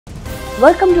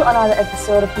Welcome to another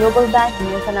episode of Global Banking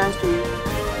and Finance to You.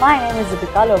 My name is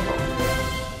Deepika Lobo.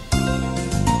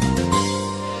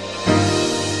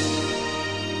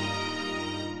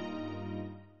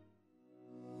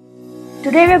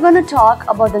 Today we are going to talk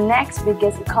about the next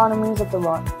biggest economies of the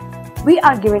world. We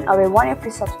are giving away one free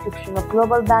subscription of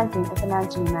Global Banking and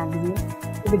Financial magazine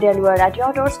to be delivered at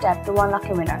your doorstep to one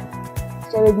lucky winner.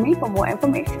 Stay with me for more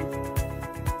information.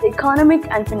 The economic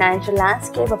and financial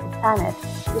landscape of the planet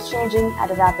is changing at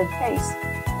a rapid pace.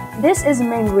 This is the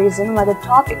main reason why the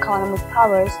top economic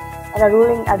powers that are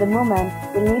ruling at the moment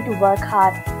will need to work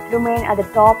hard to remain at the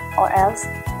top, or else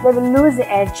they will lose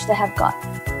the edge they have got.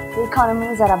 The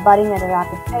economies that are budding at a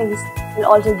rapid pace will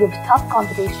also give tough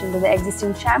competition to the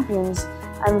existing champions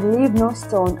and will leave no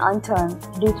stone unturned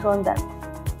to dethrone them.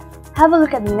 Have a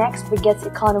look at the next biggest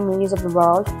economies of the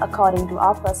world according to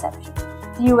our perception.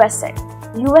 The USA.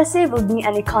 The USA will be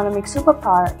an economic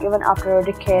superpower even after a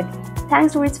decade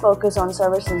thanks to its focus on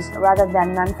services rather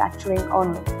than manufacturing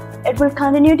only. It will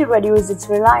continue to reduce its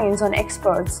reliance on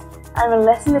exports and will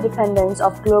lessen the dependence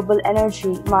of global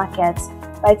energy markets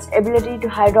by its ability to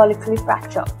hydraulically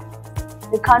fracture.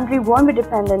 The country won't be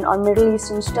dependent on Middle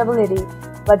Eastern stability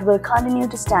but will continue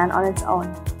to stand on its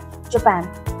own. Japan.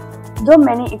 Though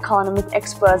many economic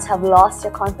experts have lost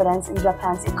their confidence in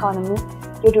Japan's economy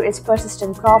due to its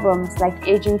persistent problems like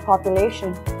aging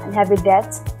population and heavy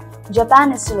debts,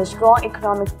 Japan is still a strong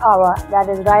economic power that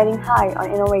is riding high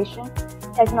on innovation,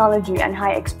 technology, and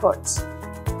high exports.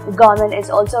 The government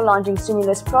is also launching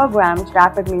stimulus programs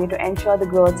rapidly to ensure the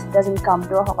growth doesn't come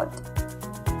to a halt.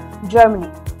 Germany.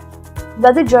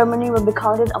 Whether Germany will be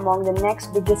counted among the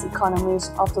next biggest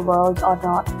economies of the world or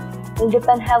not will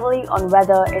depend heavily on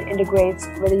whether it integrates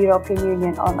with the European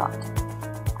Union or not.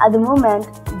 At the moment,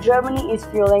 Germany is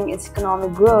fueling its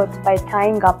economic growth by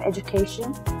tying up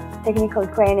education, technical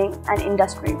training, and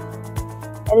industry.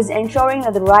 It is ensuring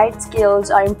that the right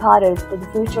skills are imparted to the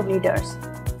future leaders.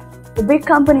 The big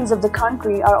companies of the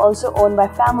country are also owned by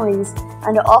families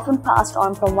and are often passed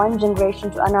on from one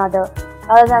generation to another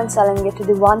rather than selling it to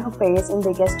the one who pays in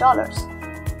biggest dollars.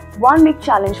 One big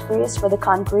challenge faced for the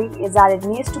country is that it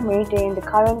needs to maintain the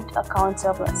current account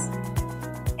surplus.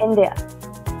 India.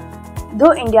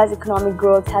 Though India's economic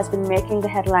growth has been making the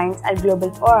headlines at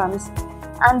global forums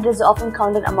and is often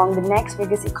counted among the next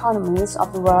biggest economies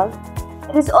of the world,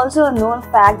 it is also a known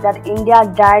fact that India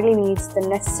direly needs the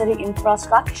necessary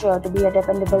infrastructure to be a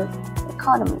dependable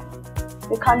economy.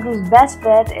 The country's best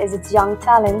bet is its young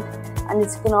talent, and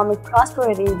its economic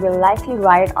prosperity will likely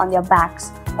ride on their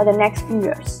backs for the next few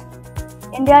years.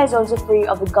 India is also free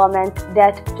of the government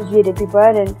debt to GDP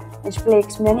burden, which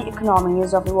plagues many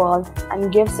economies of the world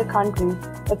and gives the country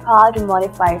the power to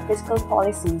modify fiscal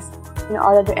policies in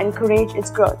order to encourage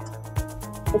its growth.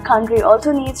 The country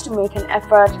also needs to make an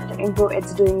effort to improve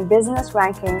its doing business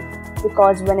ranking,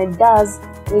 because when it does,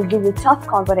 it will give you tough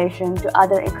competition to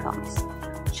other economies.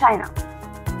 China.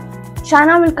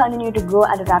 China will continue to grow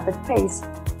at a rapid pace,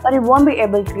 but it won't be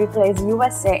able to replace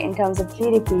USA in terms of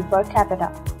GDP per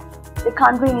capita. The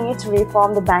country needs to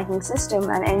reform the banking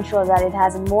system and ensure that it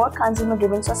has a more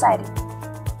consumer-driven society.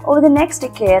 Over the next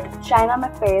decade, China may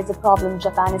face the problem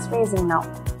Japan is facing now: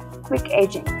 quick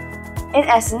aging. In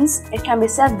essence, it can be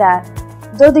said that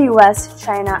though the US,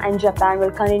 China, and Japan will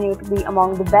continue to be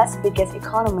among the biggest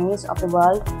economies of the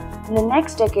world, in the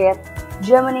next decade,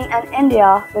 Germany and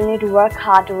India will need to work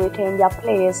hard to retain their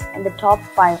place in the top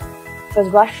 5 because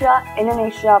Russia,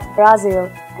 Indonesia, Brazil,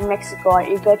 and Mexico are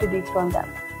eager to dethrone them.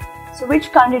 So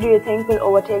which country do you think will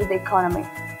overtake the economy?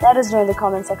 Let us know in the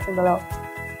comment section below.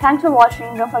 Thanks for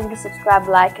watching. Don't forget to subscribe,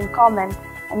 like, and comment.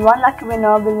 And one lucky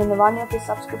winner will win the one-year free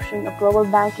subscription of Global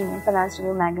Banking and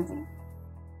Financial magazine.